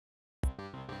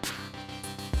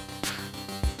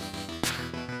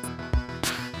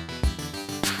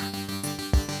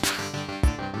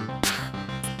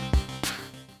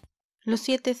Los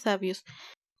siete sabios,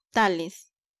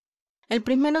 Tales. El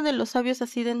primero de los sabios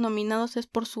así denominados es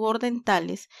por su orden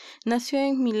Tales. Nació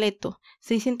en Mileto,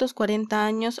 640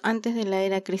 años antes de la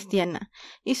era cristiana.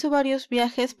 Hizo varios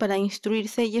viajes para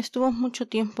instruirse y estuvo mucho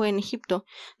tiempo en Egipto,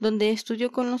 donde estudió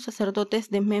con los sacerdotes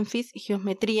de Menfis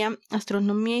geometría,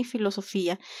 astronomía y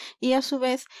filosofía, y a su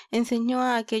vez enseñó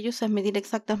a aquellos a medir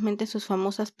exactamente sus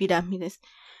famosas pirámides.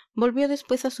 Volvió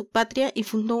después a su patria y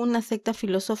fundó una secta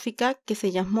filosófica que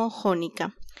se llamó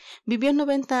Jónica. Vivió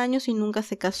 90 años y nunca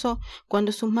se casó.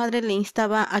 Cuando su madre le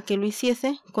instaba a que lo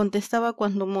hiciese, contestaba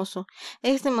cuando mozo: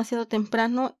 es demasiado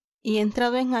temprano, y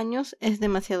entrado en años es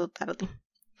demasiado tarde.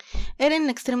 Era en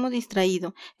extremo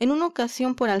distraído. En una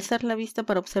ocasión, por alzar la vista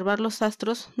para observar los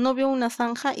astros, no vio una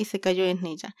zanja y se cayó en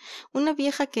ella. Una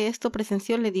vieja que esto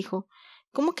presenció le dijo: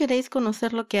 ¿Cómo queréis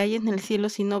conocer lo que hay en el cielo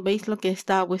si no veis lo que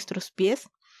está a vuestros pies?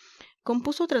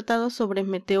 Compuso tratados sobre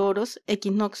meteoros,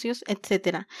 equinoccios,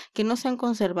 etc., que no se han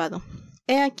conservado.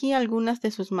 He aquí algunas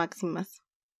de sus máximas.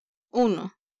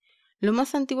 1. Lo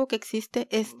más antiguo que existe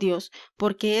es Dios,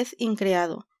 porque es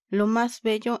increado. Lo más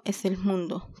bello es el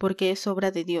mundo, porque es obra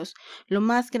de Dios. Lo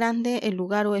más grande el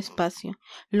lugar o espacio.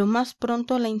 Lo más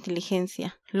pronto la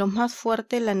inteligencia. Lo más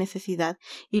fuerte la necesidad.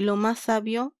 Y lo más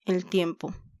sabio el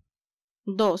tiempo.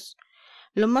 2.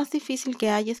 Lo más difícil que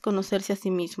hay es conocerse a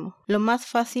sí mismo, lo más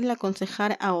fácil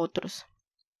aconsejar a otros.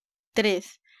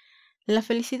 3. La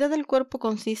felicidad del cuerpo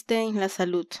consiste en la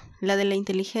salud, la de la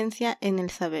inteligencia en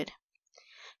el saber.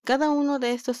 Cada uno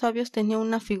de estos sabios tenía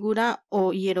una figura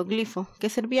o hieroglifo que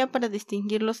servía para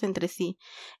distinguirlos entre sí.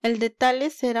 El de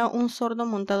Tales era un sordo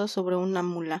montado sobre una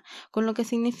mula, con lo que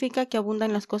significa que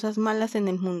abundan las cosas malas en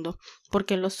el mundo,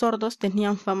 porque los sordos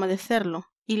tenían fama de serlo,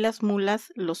 y las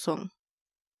mulas lo son.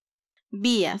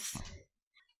 Bías.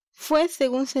 Fue,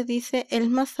 según se dice, el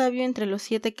más sabio entre los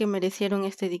 7 que merecieron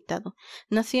este dictado.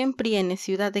 Nació en Priene,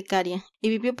 ciudad de Caria, y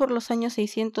vivió por los años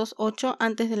 608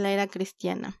 antes de la era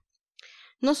cristiana.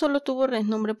 No solo tuvo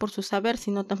renombre por su saber,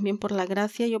 sino también por la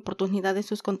gracia y oportunidad de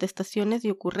sus contestaciones y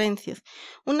ocurrencias.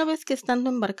 Una vez que estando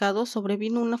embarcado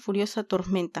sobrevino una furiosa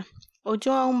tormenta.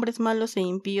 Oyó a hombres malos e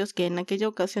impíos que en aquella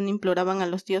ocasión imploraban a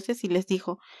los dioses y les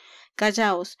dijo: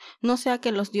 Callaos, no sea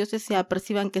que los dioses se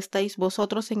aperciban que estáis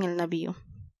vosotros en el navío.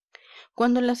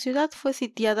 Cuando la ciudad fue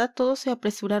sitiada, todos se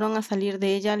apresuraron a salir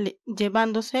de ella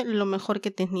llevándose lo mejor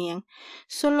que tenían.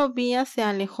 Solo Bías se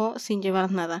alejó sin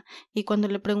llevar nada, y cuando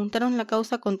le preguntaron la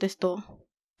causa contestó: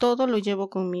 todo lo llevo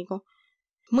conmigo.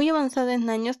 Muy avanzada en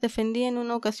años, defendía en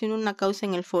una ocasión una causa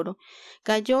en el foro.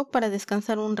 Cayó para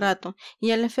descansar un rato,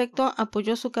 y al efecto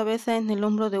apoyó su cabeza en el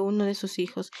hombro de uno de sus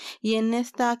hijos, y en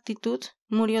esta actitud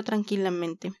murió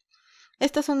tranquilamente.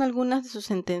 Estas son algunas de sus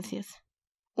sentencias.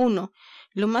 1.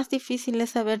 Lo más difícil es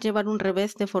saber llevar un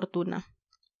revés de fortuna.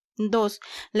 2.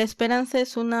 La esperanza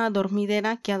es una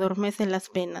adormidera que adormece las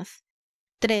penas.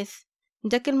 3.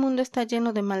 Ya que el mundo está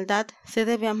lleno de maldad, se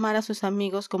debe amar a sus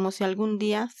amigos como si algún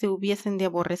día se hubiesen de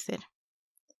aborrecer.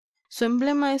 Su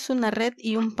emblema es una red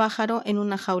y un pájaro en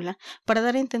una jaula, para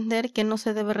dar a entender que no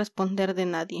se debe responder de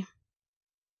nadie.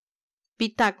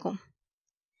 Pítaco.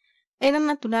 Era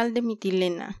natural de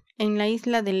Mitilena, en la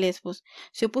isla de Lesbos.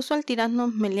 Se opuso al tirano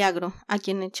Meleagro, a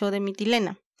quien echó de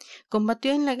Mitilena.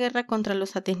 Combatió en la guerra contra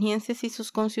los atenienses y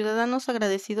sus conciudadanos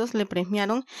agradecidos le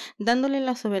premiaron, dándole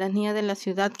la soberanía de la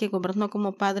ciudad que gobernó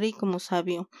como padre y como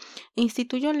sabio.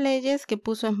 Instituyó leyes que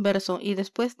puso en verso y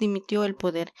después dimitió el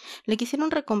poder. Le quisieron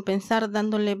recompensar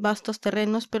dándole vastos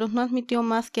terrenos, pero no admitió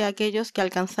más que aquellos que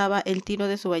alcanzaba el tiro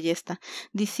de su ballesta,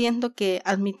 diciendo que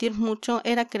admitir mucho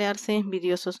era crearse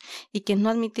envidiosos y que no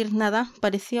admitir nada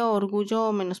parecía orgullo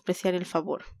o menospreciar el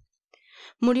favor.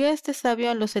 Murió este sabio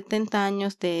a los 70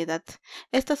 años de edad.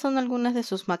 Estas son algunas de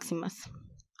sus máximas.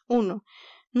 1.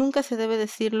 Nunca se debe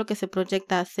decir lo que se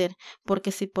proyecta hacer,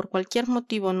 porque si por cualquier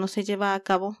motivo no se lleva a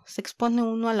cabo, se expone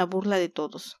uno a la burla de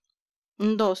todos.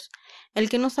 2. El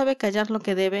que no sabe callar lo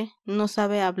que debe, no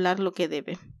sabe hablar lo que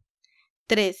debe.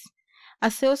 3.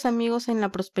 Haceos amigos en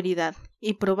la prosperidad,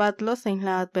 y probadlos en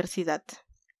la adversidad.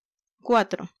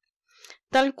 4.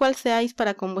 Tal cual seáis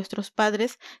para con vuestros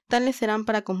padres, tales serán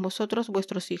para con vosotros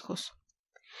vuestros hijos.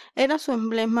 Era su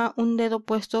emblema un dedo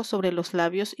puesto sobre los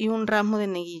labios y un ramo de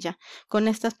neguilla, con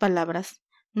estas palabras: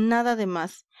 nada de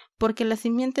más, porque la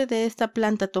simiente de esta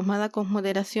planta tomada con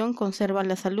moderación conserva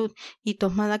la salud, y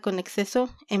tomada con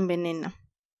exceso envenena.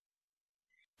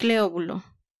 Cleóbulo.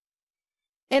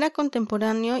 Era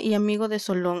contemporáneo y amigo de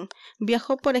Solón.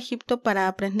 Viajó por Egipto para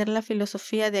aprender la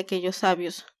filosofía de aquellos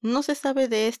sabios. No se sabe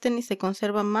de éste ni se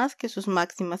conserva más que sus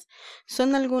máximas.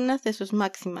 Son algunas de sus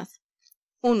máximas.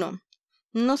 1.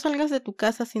 No salgas de tu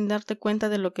casa sin darte cuenta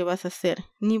de lo que vas a hacer,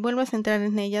 ni vuelvas a entrar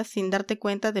en ella sin darte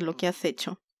cuenta de lo que has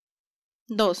hecho.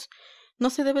 2. No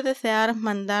se debe desear,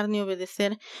 mandar ni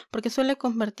obedecer, porque suele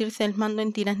convertirse el mando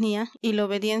en tiranía y la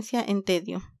obediencia en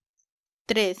tedio.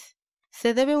 3.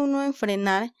 Se debe uno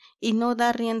enfrenar y no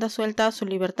dar rienda suelta a su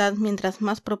libertad mientras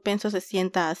más propenso se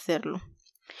sienta a hacerlo.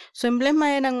 Su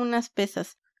emblema eran unas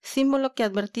pesas, símbolo que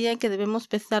advertía que debemos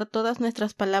pesar todas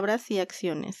nuestras palabras y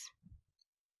acciones.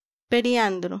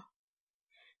 Periandro.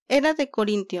 Era de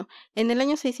Corinto. En el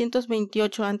año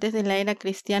 628 antes de la era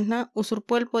cristiana,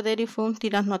 usurpó el poder y fue un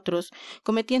tirano atroz,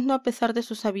 cometiendo a pesar de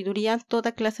su sabiduría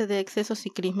toda clase de excesos y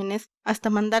crímenes, hasta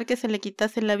mandar que se le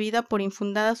quitase la vida por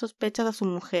infundadas sospechas a su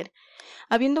mujer.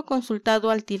 Habiendo consultado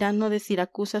al tirano de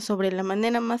Siracusa sobre la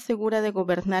manera más segura de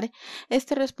gobernar,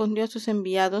 éste respondió a sus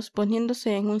enviados,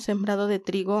 poniéndose en un sembrado de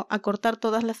trigo a cortar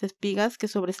todas las espigas que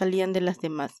sobresalían de las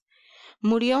demás.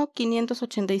 Murió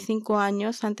 585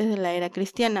 años antes de la era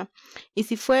cristiana, y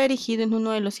si fue erigido en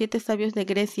uno de los 7 sabios de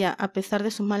Grecia a pesar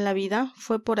de su mala vida,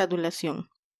 fue por adulación.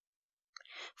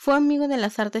 Fue amigo de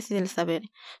las artes y del saber.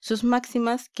 Sus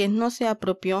máximas, que no se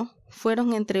apropió,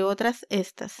 fueron entre otras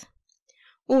estas.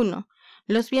 1.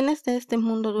 Los bienes de este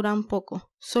mundo duran poco,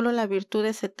 solo la virtud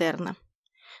es eterna.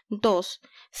 2.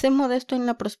 Sé modesto en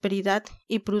la prosperidad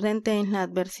y prudente en la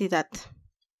adversidad.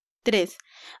 3.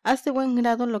 Haz de buen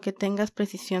grado lo que tengas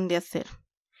precisión de hacer.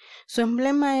 Su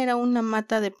emblema era una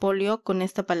mata de polio con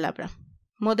esta palabra: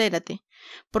 modérate,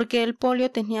 porque el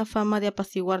polio tenía fama de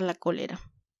apaciguar la cólera.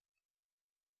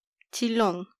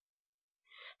 Chilón.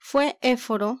 Fue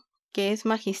éforo, que es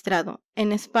magistrado,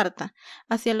 en Esparta,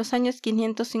 hacia los años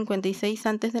 556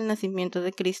 antes del nacimiento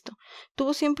de Cristo.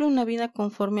 Tuvo siempre una vida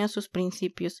conforme a sus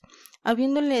principios.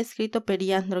 Habiéndole escrito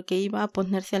Periandro que iba a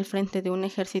ponerse al frente de un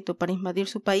ejército para invadir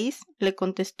su país, le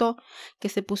contestó que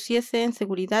se pusiese en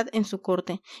seguridad en su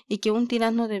corte, y que un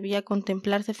tirano debía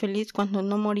contemplarse feliz cuando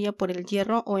no moría por el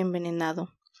hierro o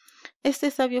envenenado. Este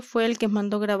sabio fue el que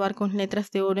mandó grabar con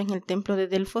letras de oro en el templo de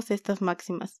Delfos estas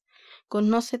máximas: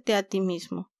 Conócete a ti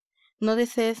mismo. No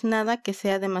desees nada que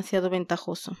sea demasiado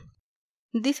ventajoso.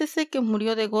 Dícese que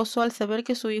murió de gozo al saber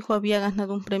que su hijo había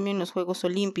ganado un premio en los Juegos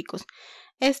Olímpicos.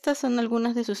 Estas son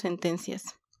algunas de sus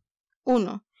sentencias.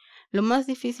 1. Lo más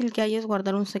difícil que hay es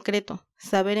guardar un secreto,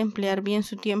 saber emplear bien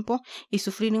su tiempo y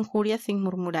sufrir injurias sin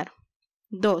murmurar.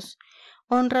 2.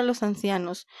 Honra a los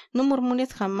ancianos, no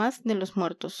murmures jamás de los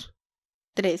muertos.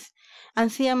 3.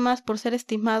 Ansía más por ser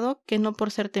estimado que no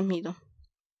por ser temido.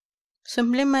 Su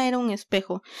emblema era un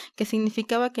espejo, que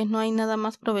significaba que no hay nada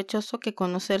más provechoso que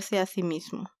conocerse a sí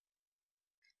mismo.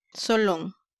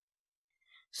 Solón.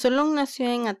 Solón nació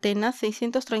en Atenas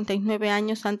 639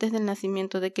 años antes del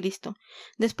nacimiento de Cristo.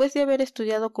 Después de haber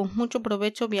estudiado con mucho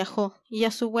provecho viajó, y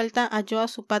a su vuelta halló a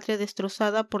su patria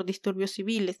destrozada por disturbios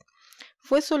civiles.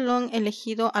 Fue Solón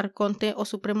elegido arconte o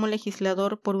supremo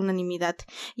legislador por unanimidad,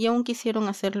 y aun quisieron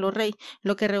hacerlo rey,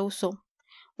 lo que rehusó.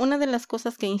 Una de las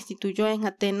cosas que instituyó en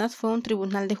Atenas fue un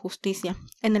tribunal de justicia,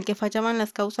 en el que fallaban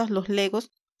las causas los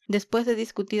legos después de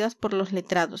discutidas por los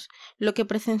letrados, lo que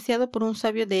presenciado por un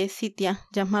sabio de Escitia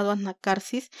llamado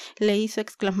Anacarsis le hizo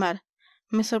exclamar: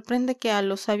 «Me sorprende que a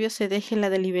los sabios se deje la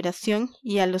deliberación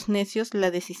y a los necios la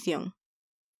decisión».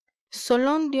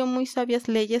 Solón dio muy sabias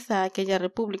leyes a aquella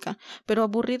república, pero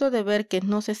aburrido de ver que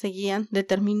no se seguían,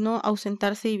 determinó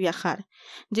ausentarse y viajar.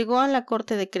 Llegó a la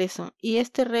corte de Creso, y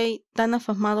este rey, tan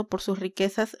afamado por sus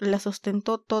riquezas, las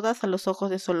ostentó todas a los ojos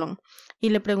de Solón, y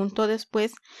le preguntó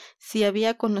después si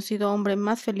había conocido hombre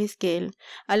más feliz que él,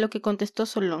 a lo que contestó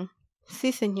Solón: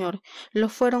 «Sí, señor, lo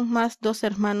fueron más 2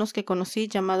 hermanos que conocí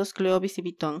llamados Cleobis y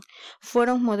Bitón.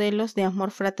 Fueron modelos de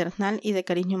amor fraternal y de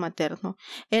cariño materno.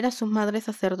 Era su madre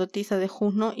sacerdotisa de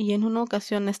Juno, y en una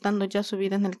ocasión, estando ya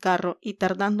subida en el carro y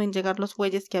tardando en llegar los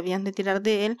bueyes que habían de tirar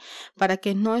de él, para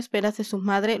que no esperase su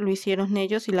madre, lo hicieron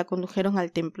ellos y la condujeron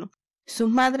al templo. Su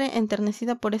madre,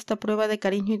 enternecida por esta prueba de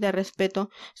cariño y de respeto,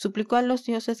 suplicó a los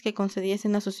dioses que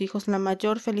concediesen a sus hijos la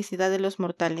mayor felicidad de los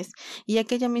mortales, y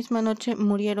aquella misma noche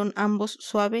murieron ambos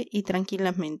suave y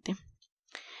tranquilamente.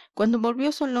 Cuando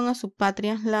volvió Solón a su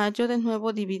patria, la halló de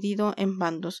nuevo dividido en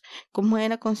bandos, como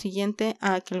era consiguiente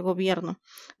a aquel gobierno.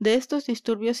 De estos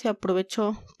disturbios se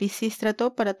aprovechó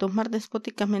Pisístrato para tomar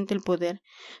despóticamente el poder.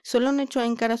 Solón echó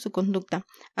en cara su conducta,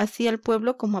 así al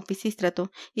pueblo como a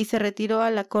Pisístrato, y se retiró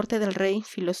a la corte del rey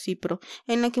Filosipro,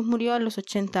 en la que murió a los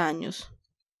 80 años.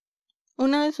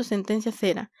 Una de sus sentencias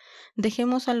era: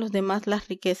 dejemos a los demás las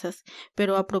riquezas,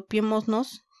 pero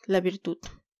apropiémonos la virtud.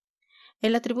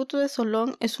 El atributo de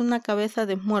Solón es una cabeza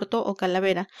de muerto o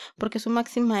calavera, porque su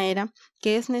máxima era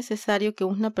que es necesario que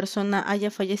una persona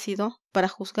haya fallecido para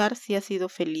juzgar si ha sido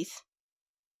feliz.